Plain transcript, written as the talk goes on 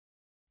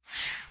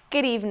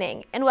Good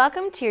evening and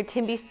welcome to your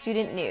Timby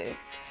Student News.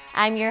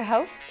 I'm your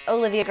host,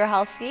 Olivia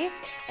Grocholski,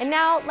 and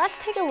now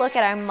let's take a look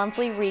at our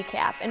monthly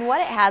recap and what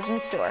it has in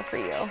store for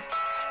you.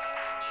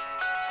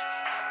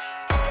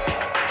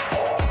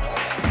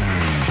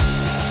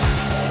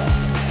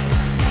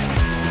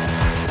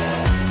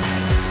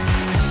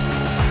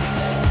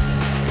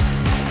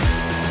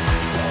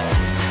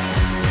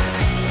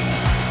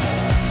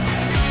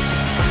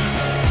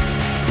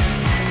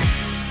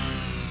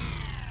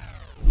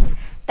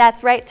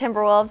 That's right,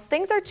 Timberwolves.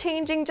 Things are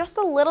changing just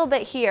a little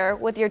bit here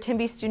with your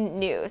Timby Student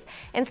News.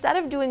 Instead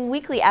of doing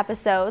weekly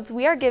episodes,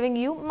 we are giving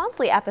you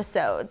monthly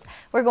episodes.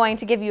 We're going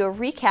to give you a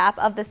recap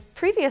of this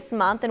previous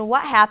month and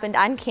what happened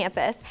on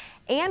campus,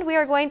 and we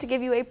are going to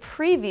give you a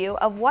preview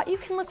of what you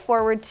can look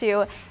forward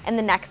to in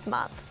the next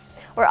month.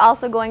 We're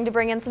also going to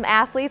bring in some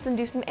athletes and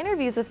do some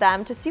interviews with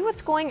them to see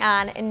what's going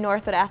on in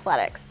Northwood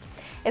Athletics.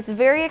 It's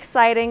very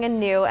exciting and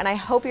new, and I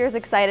hope you're as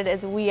excited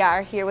as we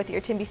are here with your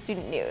Timby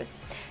Student News.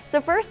 So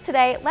first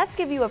today, let's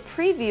give you a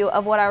preview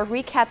of what our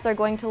recaps are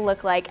going to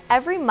look like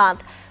every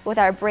month with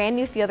our brand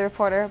new field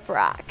reporter,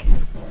 Brock.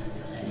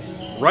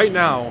 Right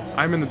now,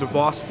 I'm in the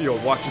DeVos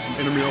field watching some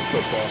intramural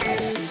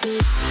football.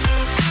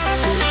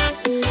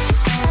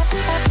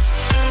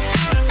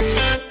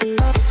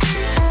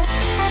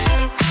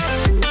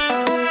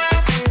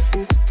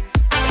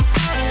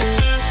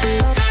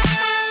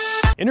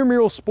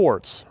 Intramural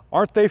sports,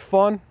 aren't they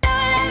fun?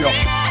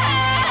 Yep.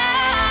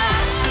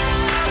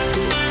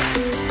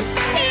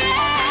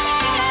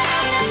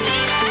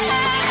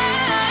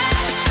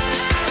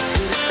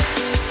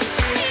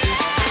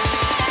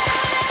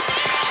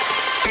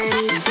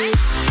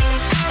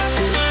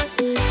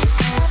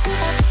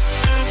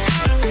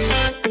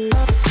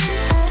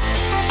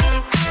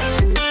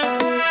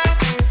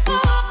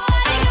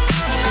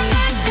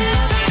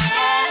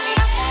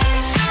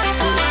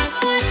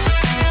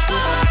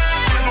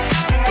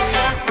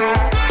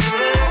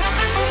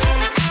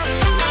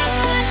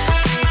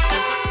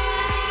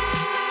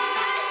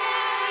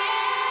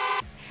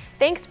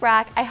 Thanks,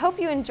 Brock. I hope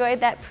you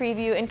enjoyed that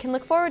preview and can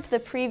look forward to the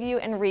preview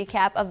and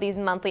recap of these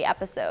monthly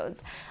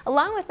episodes.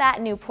 Along with that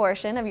new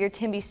portion of your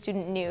Timby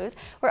Student News,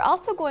 we're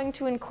also going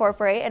to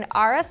incorporate an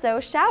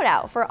RSO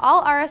Shout-out for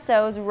all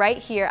RSOs right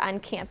here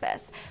on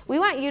campus. We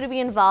want you to be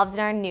involved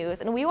in our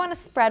news, and we want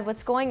to spread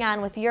what's going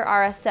on with your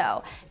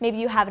RSO. Maybe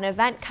you have an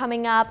event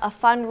coming up, a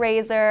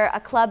fundraiser, a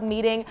club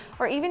meeting,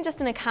 or even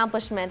just an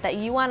accomplishment that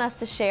you want us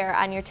to share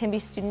on your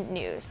Timby Student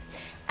News.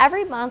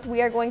 Every month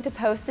we are going to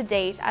post a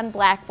date on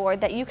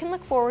Blackboard that you can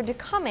look forward to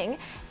coming,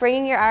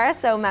 bringing your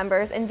RSO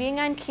members, and being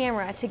on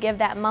camera to give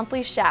that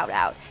monthly shout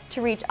out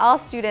to reach all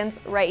students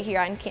right here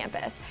on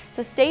campus.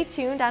 So stay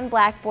tuned on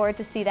Blackboard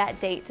to see that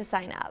date to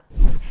sign up.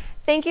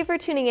 Thank you for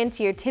tuning in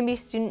to your Timby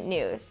Student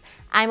News.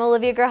 I'm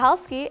Olivia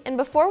Grocholski, and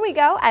before we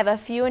go, I have a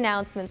few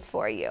announcements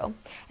for you.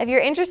 If you're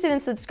interested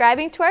in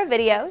subscribing to our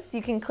videos,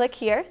 you can click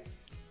here.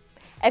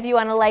 If you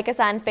want to like us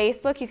on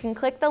Facebook, you can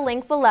click the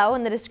link below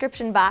in the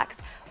description box.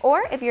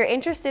 Or if you're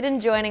interested in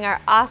joining our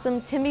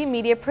awesome Timby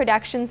Media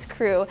Productions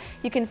crew,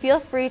 you can feel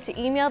free to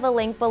email the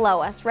link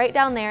below us right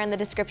down there in the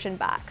description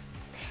box.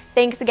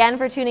 Thanks again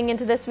for tuning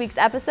into this week's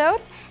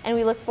episode, and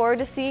we look forward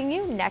to seeing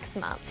you next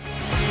month.